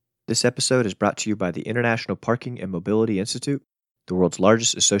This episode is brought to you by the International Parking and Mobility Institute, the world's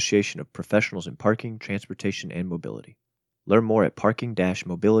largest association of professionals in parking, transportation, and mobility. Learn more at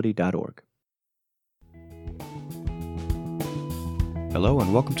parking-mobility.org. Hello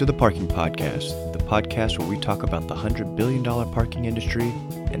and welcome to the Parking Podcast, the podcast where we talk about the $100 billion parking industry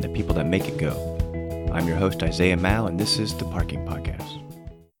and the people that make it go. I'm your host, Isaiah Mao, and this is the Parking Podcast.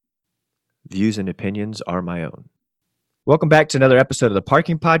 Views and opinions are my own. Welcome back to another episode of the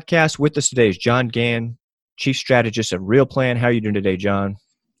Parking Podcast. With us today is Jon Gann, Chief Strategist at RealPlan. How are you doing today, John?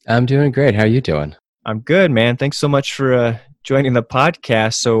 I'm doing great. How are you doing? I'm good, man. Thanks so much for joining the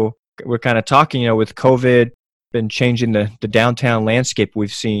podcast. So we're kind of talking, with COVID, been changing the downtown landscape.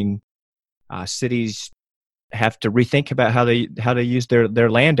 We've seen cities have to rethink about how they use their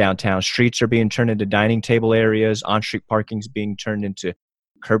land downtown. Streets are being turned into dining table areas. On-street parking is being turned into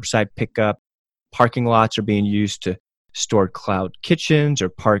curbside pickup. Parking lots are being used to store cloud kitchens or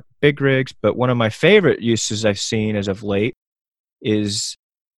park big rigs. But one of my favorite uses I've seen as of late is,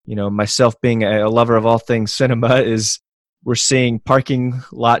 myself being a lover of all things cinema, is we're seeing parking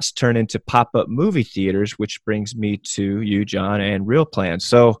lots turn into pop-up movie theaters, which brings me to you, John, and RealPlan.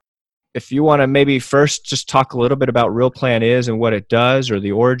 So if you want to maybe first just talk a little bit about RealPlan is and what it does or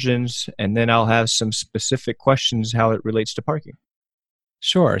the origins, and then I'll have some specific questions how it relates to parking.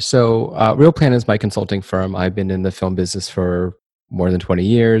 Sure. So RealPlan is my consulting firm. I've been in the film business for more than 20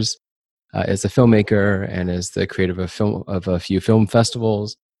 years as a filmmaker and as the creator of a few film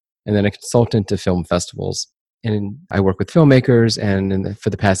festivals, and then a consultant to film festivals. And I work with filmmakers, and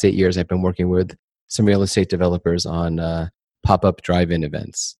for the past 8 years, I've been working with some real estate developers on pop-up drive-in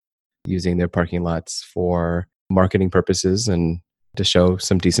events, using their parking lots for marketing purposes and to show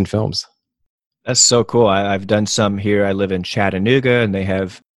some decent films. That's so cool. I've done some here. I live in Chattanooga, and they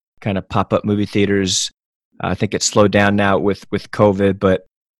have kind of pop-up movie theaters. I think it's slowed down now with COVID, but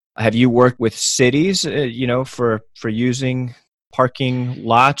have you worked with cities, for using parking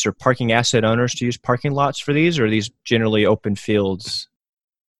lots or parking asset owners to use parking lots for these, or are these generally open fields?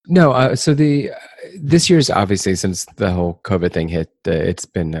 No. So this year's obviously, since the whole COVID thing hit, it's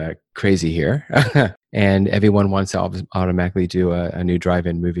been crazy here, and everyone wants to automatically do a new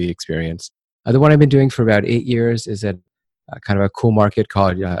drive-in movie experience. The one I've been doing for about 8 years is at kind of a cool market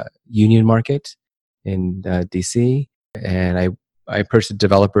called Union Market in DC. And I approached a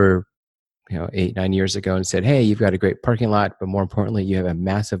developer 8-9 years ago and said, hey, you've got a great parking lot, but more importantly, you have a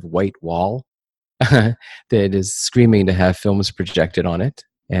massive white wall that is screaming to have films projected on it.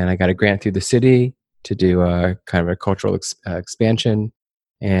 And I got a grant through the city to do a kind of a cultural expansion.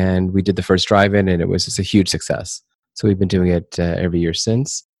 And we did the first drive-in, and it was just a huge success. So we've been doing it every year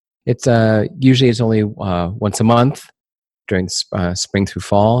since. It's usually only once a month during spring through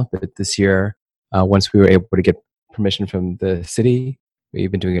fall, but this year, once we were able to get permission from the city,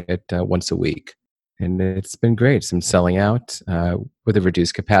 we've been doing it once a week, and it's been great. It's been selling out with a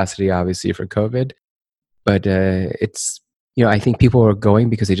reduced capacity, obviously for COVID, but it's I think people are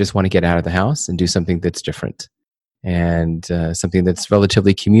going because they just want to get out of the house and do something that's different, and something that's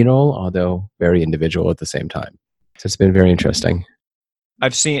relatively communal, although very individual at the same time. So it's been very interesting.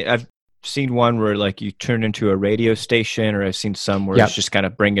 I've seen one where like you turn into a radio station, or I've seen some where it's just kind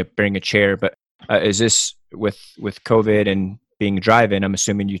of bring a chair. But is this with COVID and being drive-in? I'm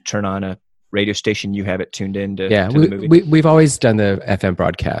assuming you turn on a radio station, you have it tuned in to the movie. We've always done the FM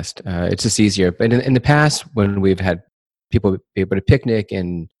broadcast. It's just easier. But in the past, when we've had people be able to picnic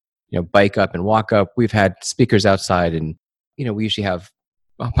and bike up and walk up, we've had speakers outside, and we usually have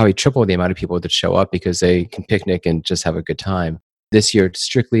probably triple the amount of people that show up because they can picnic and just have a good time. This year, it's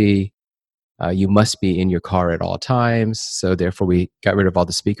strictly, you must be in your car at all times. So therefore, we got rid of all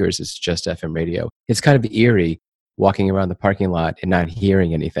the speakers. It's just FM radio. It's kind of eerie walking around the parking lot and not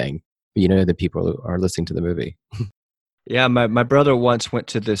hearing anything. But the people are listening to the movie. Yeah, my brother once went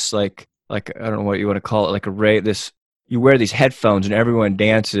to this like I don't know what you want to call it, you wear these headphones and everyone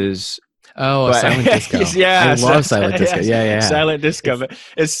dances. Oh, a silent disco. Yeah, I love silent disco. Yeah. Silent disco.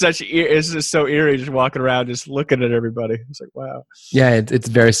 It's just so eerie just walking around, just looking at everybody. It's like, wow. Yeah, it's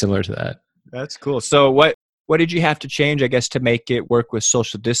very similar to that. That's cool. So what did you have to change, I guess, to make it work with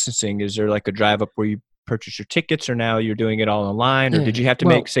social distancing? Is there like a drive up where you purchase your tickets, or now you're doing it all online, or did you have to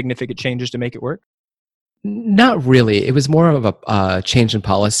make significant changes to make it work? Not really. It was more of a change in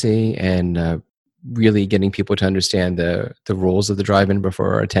policy and really getting people to understand the rules of the drive-in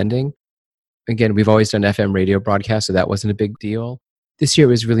before attending. Again, we've always done FM radio broadcasts, so that wasn't a big deal. This year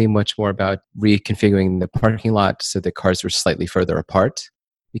was really much more about reconfiguring the parking lot so the cars were slightly further apart,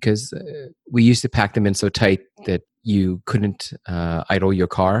 because we used to pack them in so tight that you couldn't idle your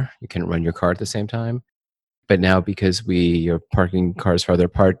car. You couldn't run your car at the same time. But now, because we are parking cars farther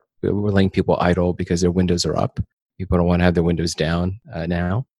apart, We're letting people idle because their windows are up. People don't want to have their windows down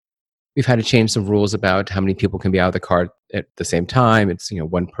now. We've had to change some rules about how many people can be out of the car at the same time. It's,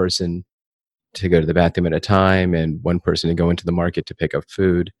 one person to go to the bathroom at a time and one person to go into the market to pick up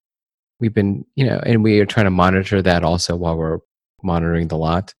food. We've been, and we are trying to monitor that also while we're monitoring the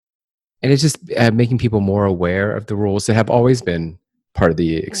lot. And it's just making people more aware of the rules that have always been part of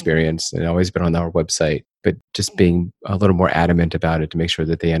the experience and always been on our website, but just being a little more adamant about it to make sure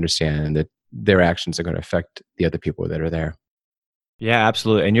that they understand that their actions are going to affect the other people that are there. Yeah,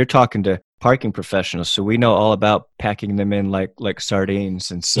 absolutely. And you're talking to parking professionals, so we know all about packing them in like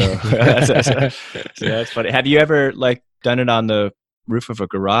sardines. And so, that's funny. Have you ever done it on the roof of a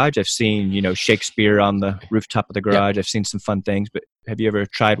garage? I've seen, Shakespeare on the rooftop of the garage. I've seen some fun things, but have you ever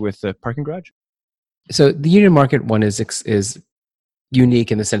tried with the parking garage? So the Union Market one is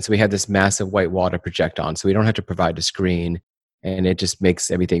unique in the sense that we have this massive white wall to project on, so we don't have to provide a screen, and it just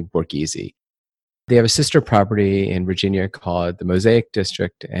makes everything work easy. They have a sister property in Virginia called the Mosaic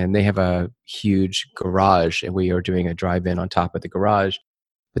District, and they have a huge garage, and we are doing a drive-in on top of the garage.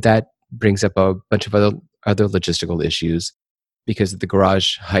 But that brings up a bunch of other logistical issues because of the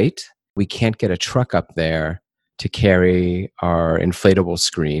garage height. We can't get a truck up there to carry our inflatable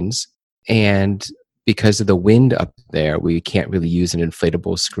screens, and because of the wind up there, we can't really use an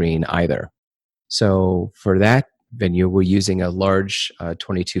inflatable screen either. So for that venue, we're using a large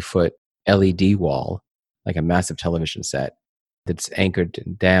 22-foot LED wall, like a massive television set that's anchored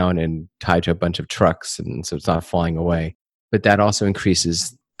down and tied to a bunch of trucks, and so it's not flying away. But that also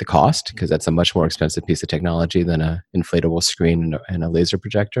increases the cost because that's a much more expensive piece of technology than an inflatable screen and a laser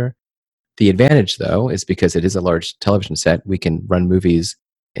projector. The advantage, though, is because it is a large television set, we can run movies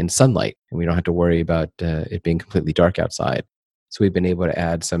in sunlight, and we don't have to worry about it being completely dark outside. So we've been able to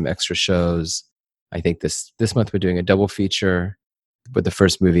add some extra shows. I think this month we're doing a double feature with the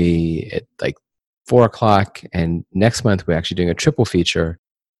first movie at 4:00, and next month we're actually doing a triple feature.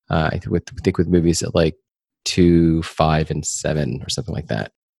 I think with movies at 2, 5, and 7 or something like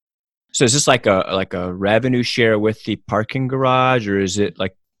that. So is this like a revenue share with the parking garage, or is it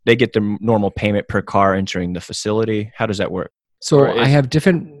like they get the normal payment per car entering the facility? How does that work? So I have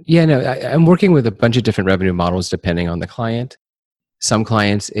different. I'm working with a bunch of different revenue models depending on the client. Some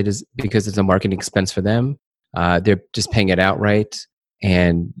clients, it is because it's a marketing expense for them. They're just paying it outright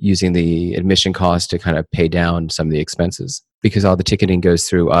and using the admission cost to kind of pay down some of the expenses because all the ticketing goes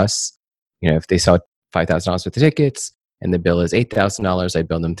through us. If they saw $5,000 worth of tickets and the bill is $8,000, I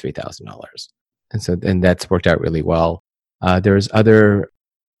bill them $3,000. And that's worked out really well. There's other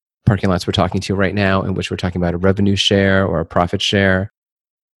parking lots we're talking to right now in which we're talking about a revenue share or a profit share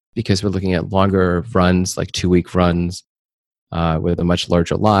because we're looking at longer runs, like 2-week runs with a much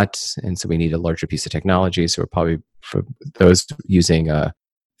larger lot. And so we need a larger piece of technology. So we're probably, for those, using a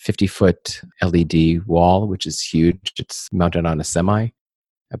 50-foot LED wall, which is huge. It's mounted on a semi,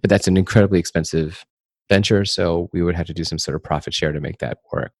 but that's an incredibly expensive venture. So we would have to do some sort of profit share to make that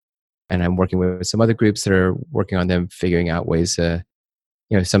work. And I'm working with some other groups that are working on them, figuring out ways to,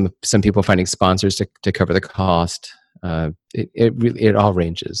 some people finding sponsors to cover the cost. It all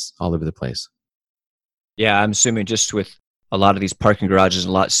ranges all over the place. Yeah, I'm assuming just with a lot of these parking garages and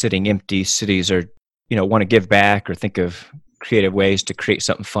a lot sitting empty, cities are, want to give back or think of creative ways to create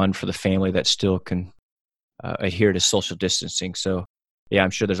something fun for the family that still can adhere to social distancing. So yeah, I'm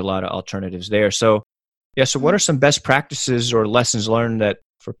sure there's a lot of alternatives there. So yeah, so what are some best practices or lessons learned that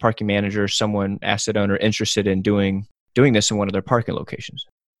for parking managers, someone asset owner interested in doing this in one of their parking locations?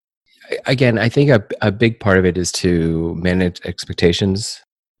 Again, I think a big part of it is to manage expectations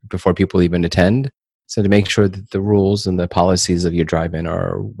before people even attend. So to make sure that the rules and the policies of your drive-in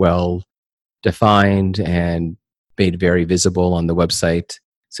are well defined and made very visible on the website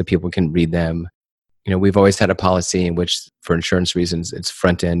so people can read them. We've always had a policy in which, for insurance reasons, it's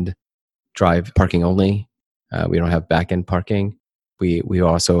front-end drive parking only. We don't have back-end parking. We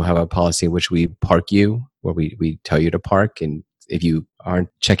also have a policy in which we park you, where we tell you to park. And if you aren't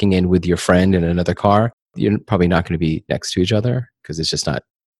checking in with your friend in another car, you're probably not going to be next to each other because it's just not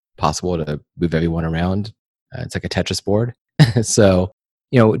possible to move everyone around. It's like a Tetris board. So,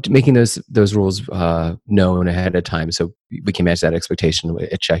 making those rules known ahead of time so we can manage that expectation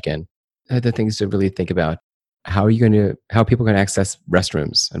at check-in. The things to really think about: how people going to access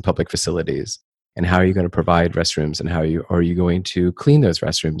restrooms and public facilities, and how are you going to provide restrooms, and are you going to clean those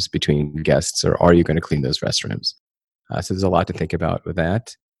restrooms between guests, or are you going to clean those restrooms? So there's a lot to think about with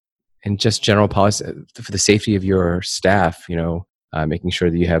that, and just general policy for the safety of your staff. Making sure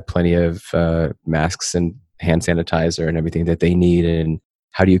that you have plenty of masks and hand sanitizer and everything that they need, and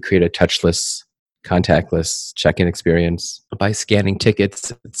how do you create a touchless contactless check-in experience by scanning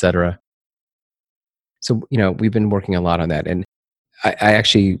tickets, etc. So, we've been working a lot on that. And I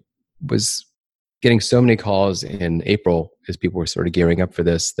actually was getting so many calls in April as people were sort of gearing up for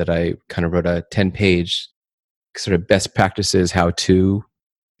this that I kind of wrote a 10-page sort of best practices how-to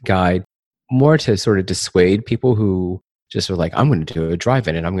guide, more to sort of dissuade people who just were like, I'm going to do a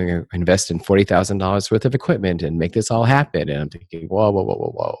drive-in and I'm going to invest in $40,000 worth of equipment and make this all happen. And I'm thinking, whoa, whoa, whoa,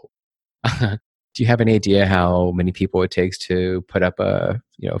 whoa, whoa. Do you have any idea how many people it takes to put up a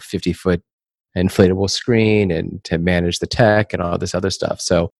 50-foot inflatable screen and to manage the tech and all this other stuff?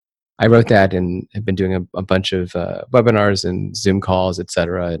 So I wrote that and have been doing a bunch of webinars and Zoom calls, et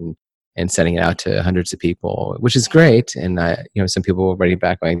cetera, and sending it out to hundreds of people, which is great. And some people were writing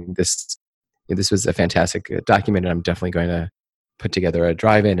back going, this was a fantastic document, and I'm definitely going to put together a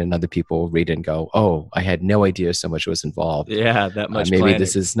drive-in. And other people read it and go, oh, I had no idea so much was involved. Yeah, that much maybe planning.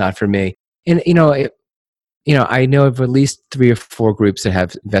 This is not for me. And I know of at least 3 or 4 groups that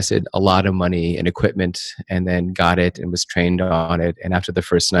have invested a lot of money in equipment and then got it and was trained on it. And after the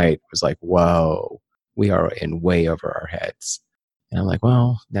first night was like, whoa, we are in way over our heads. And I'm like,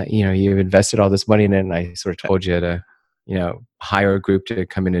 well, now, you've invested all this money in it, and I sort of told you to, hire a group to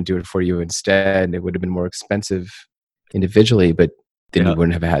come in and do it for you instead. It would have been more expensive individually, but then you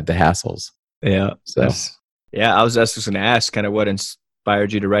wouldn't have had the hassles. Yeah. So, I was just going to ask kind of what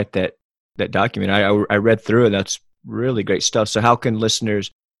inspired you to write that document. I read through it. That's really great stuff. So how can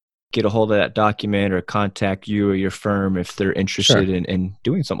listeners get a hold of that document or contact you or your firm if they're interested in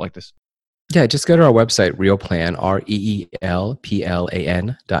doing something like this? Yeah, just go to our website, ReelPlan,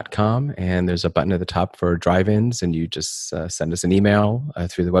 ReelPlan.com, and there's a button at the top for drive-ins, and you just send us an email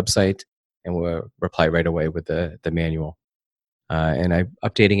through the website, and we'll reply right away with the manual. And I'm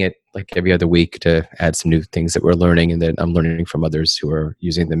updating it like every other week to add some new things that we're learning and that I'm learning from others who are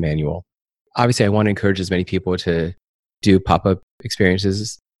using the manual. Obviously, I want to encourage as many people to do pop-up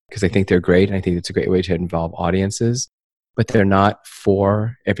experiences because I think they're great, and I think it's a great way to involve audiences, but they're not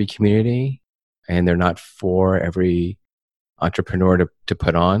for every community. And they're not for every entrepreneur to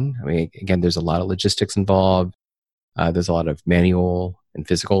put on. I mean, again, there's a lot of logistics involved. There's a lot of manual and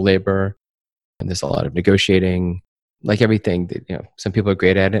physical labor, and there's a lot of negotiating. Like everything, that some people are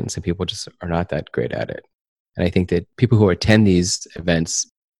great at it, and some people just are not that great at it. And I think that people who attend these events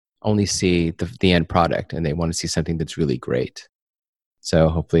only see the end product, and they want to see something that's really great. So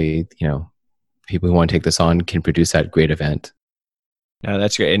hopefully, people who want to take this on can produce that great event. No,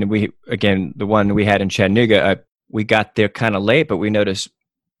 that's great. And the one we had in Chattanooga, we got there kind of late, but we noticed,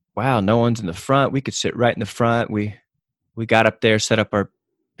 wow, no one's in the front. We could sit right in the front. We got up there, set up our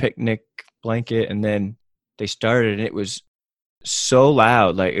picnic blanket, and then they started, and it was so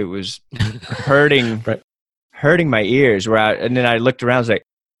loud, like it was hurting my ears. And then I looked around, I was like,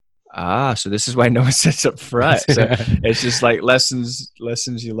 so this is why no one sits up front. So it's just like lessons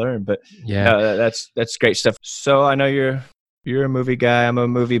you learn. But yeah, that's great stuff. So I know you're a movie guy. I'm a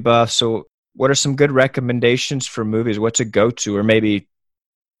movie buff. So what are some good recommendations for movies? What's a go-to, or maybe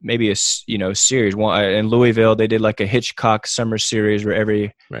a series? One in Louisville, they did like a Hitchcock summer series where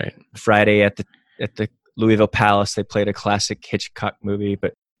every Friday at the Louisville Palace they played a classic Hitchcock movie.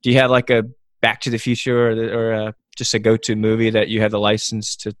 But do you have like a Back to the Future or just a go-to movie that you have the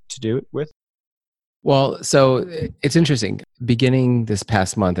license to do it with? Well, so it's interesting. Beginning this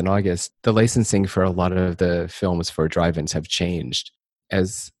past month in August, the licensing for a lot of the films for drive-ins have changed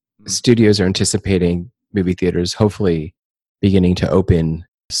as studios are anticipating movie theaters hopefully beginning to open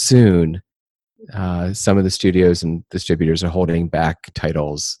soon. Some of the studios and distributors are holding back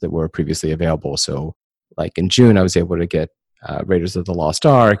titles that were previously available. So like in June, I was able to get Raiders of the Lost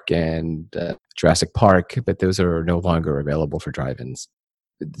Ark and Jurassic Park, but those are no longer available for drive-ins.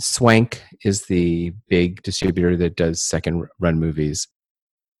 Swank is the big distributor that does second run movies,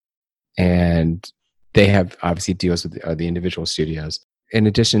 and they have obviously deals with the individual studios. In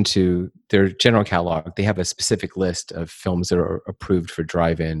addition to their general catalog, they have a specific list of films that are approved for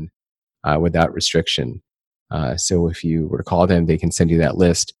drive-in without restriction. So if you were to call them, they can send you that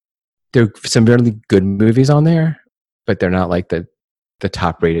list. There are some really good movies on there, but they're not like the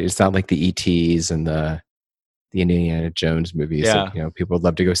top rated. It's not like the E.T.s and the Indiana Jones movies that people would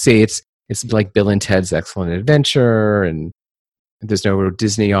love to go see. It's like Bill and Ted's Excellent Adventure, and there's no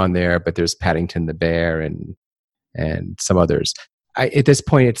Disney on there, but there's Paddington the Bear and some others. At this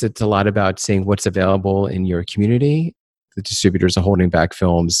point, it's a lot about seeing what's available in your community. The distributors are holding back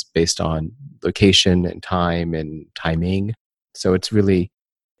films based on location and time and timing. So it's really,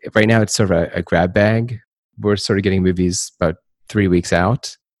 right now it's sort of a grab bag. We're sort of getting movies about 3 weeks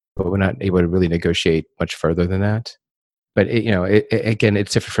out, but we're not able to really negotiate much further than that. But again,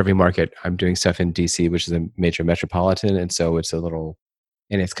 it's different for every market. I'm doing stuff in DC, which is a major metropolitan, and so it's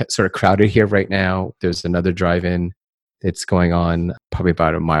it's sort of crowded here right now. There's another drive-in that's going on probably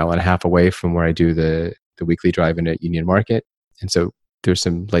about 1.5 miles away from where I do the weekly drive-in at Union Market, and so there's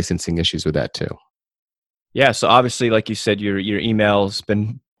some licensing issues with that too. Yeah, so obviously, like you said, your email's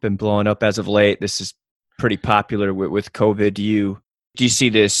been blowing up as of late. This is pretty popular with COVID. Do you see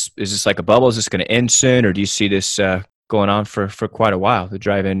this? Is this like a bubble? Is this going to end soon, or do you see this going on for quite a while? The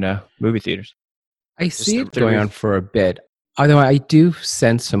drive-in movie theaters. I see it going on for a bit. Although I do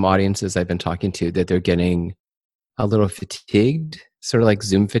sense some audiences I've been talking to that they're getting a little fatigued, sort of like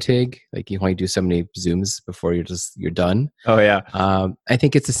Zoom fatigue. Like you only do so many Zooms before you're done. Oh yeah. I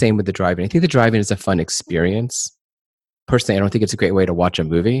think it's the same with the drive-in. I think the drive-in is a fun experience. Personally, I don't think it's a great way to watch a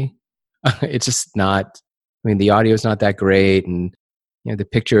movie. It's just not. I mean, the audio is not that great, and the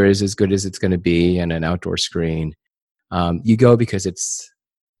picture is as good as it's going to be on an outdoor screen. You go because it's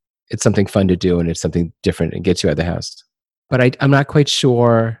something fun to do and it's something different and gets you out of the house. But I'm not quite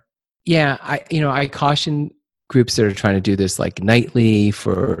sure. Yeah, I caution groups that are trying to do this like nightly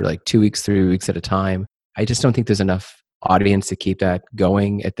for like 2 weeks, 3 weeks at a time. I just don't think there's enough audience to keep that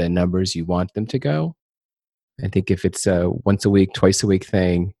going at the numbers you want them to go. I think if it's a once a week, twice a week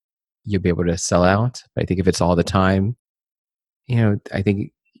thing, you'll be able to sell out. But I think if it's all the time, I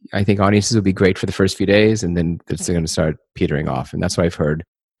think audiences will be great for the first few days, and then it's going to start petering off. And that's what I've heard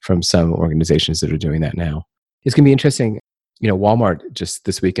from some organizations that are doing that now. It's going to be interesting. Walmart just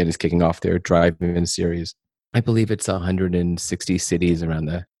this weekend is kicking off their drive-in series. I believe it's 160 cities or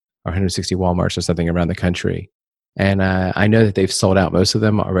 160 Walmarts or something around the country. And I know that they've sold out most of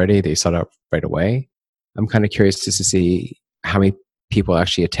them already. They sold out right away. I'm kind of curious just to see how many people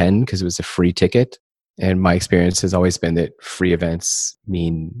actually attend because it was a free ticket. And my experience has always been that free events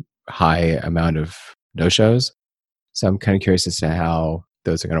mean high amount of no-shows. So I'm kind of curious as to how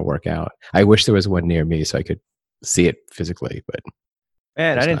those are going to work out. I wish there was one near me so I could see it physically, but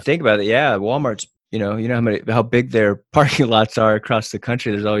man, I didn't think about it. Yeah, Walmart's, how big their parking lots are across the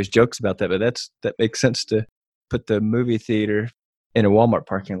country. There's always jokes about that, but that makes sense to put the movie theater in a Walmart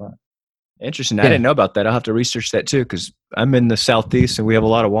parking lot. Interesting. Yeah. I didn't know about that. I'll have to research that too because I'm in the Southeast and we have a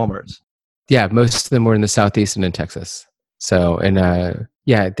lot of Walmarts. Yeah, most of them were in the Southeast and in Texas. So, and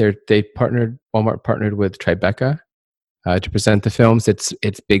Walmart partnered with Tribeca to present the films. It's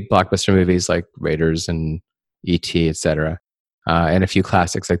big blockbuster movies like Raiders and E.T., etc., and a few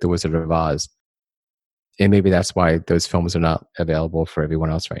classics like The Wizard of Oz. And maybe that's why those films are not available for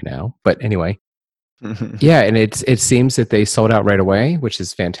everyone else right now. But anyway, yeah, and it seems that they sold out right away, which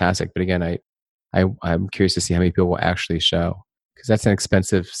is fantastic. But again, I'm curious to see how many people will actually show because that's an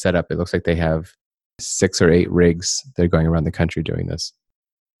expensive setup. It looks like they have 6 or 8 rigs that are going around the country doing this.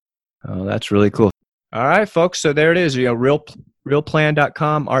 Oh, that's really cool. All right, folks. So there it is.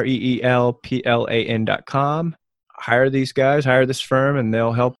 Realplan.com, REELPLAN.com. Hire these guys, hire this firm, and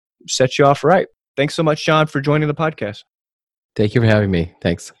they'll help set you off right. Thanks so much, Jon, for joining the podcast. Thank you for having me.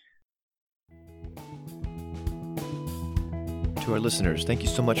 Thanks. To our listeners, thank you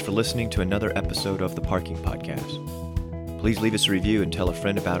so much for listening to another episode of the Parking Podcast. Please leave us a review and tell a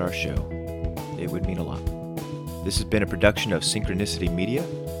friend about our show. It would mean a lot. This has been a production of Synchronicity Media,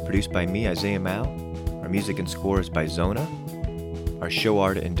 produced by me, Isaiah Mao. Our music and score is by Zona. Our show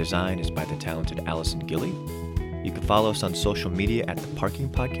art and design is by the talented Allison Gilly. You can follow us on social media at The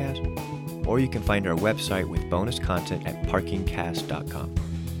Parking Podcast, or you can find our website with bonus content at parkingcast.com.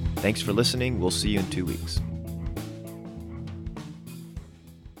 Thanks for listening. We'll see you in 2 weeks.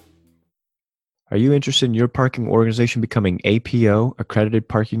 Are you interested in your parking organization becoming APO, Accredited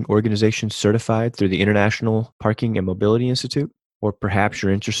Parking Organization Certified through the International Parking and Mobility Institute? Or perhaps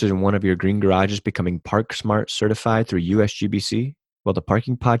you're interested in one of your green garages becoming ParkSmart Certified through USGBC? Well, the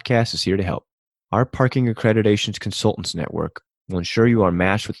Parking Podcast is here to help. Our Parking Accreditations Consultants Network will ensure you are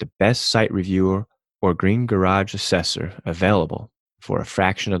matched with the best site reviewer or green garage assessor available for a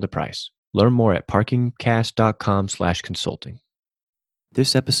fraction of the price. Learn more at parkingcast.com/consulting.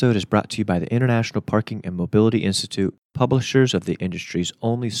 This episode is brought to you by the International Parking and Mobility Institute, publishers of the industry's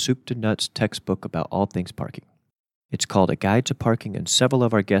only soup-to-nuts textbook about all things parking. It's called A Guide to Parking, and several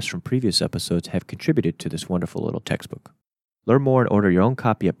of our guests from previous episodes have contributed to this wonderful little textbook. Learn more and order your own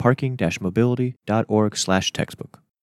copy at parking-mobility.org/textbook.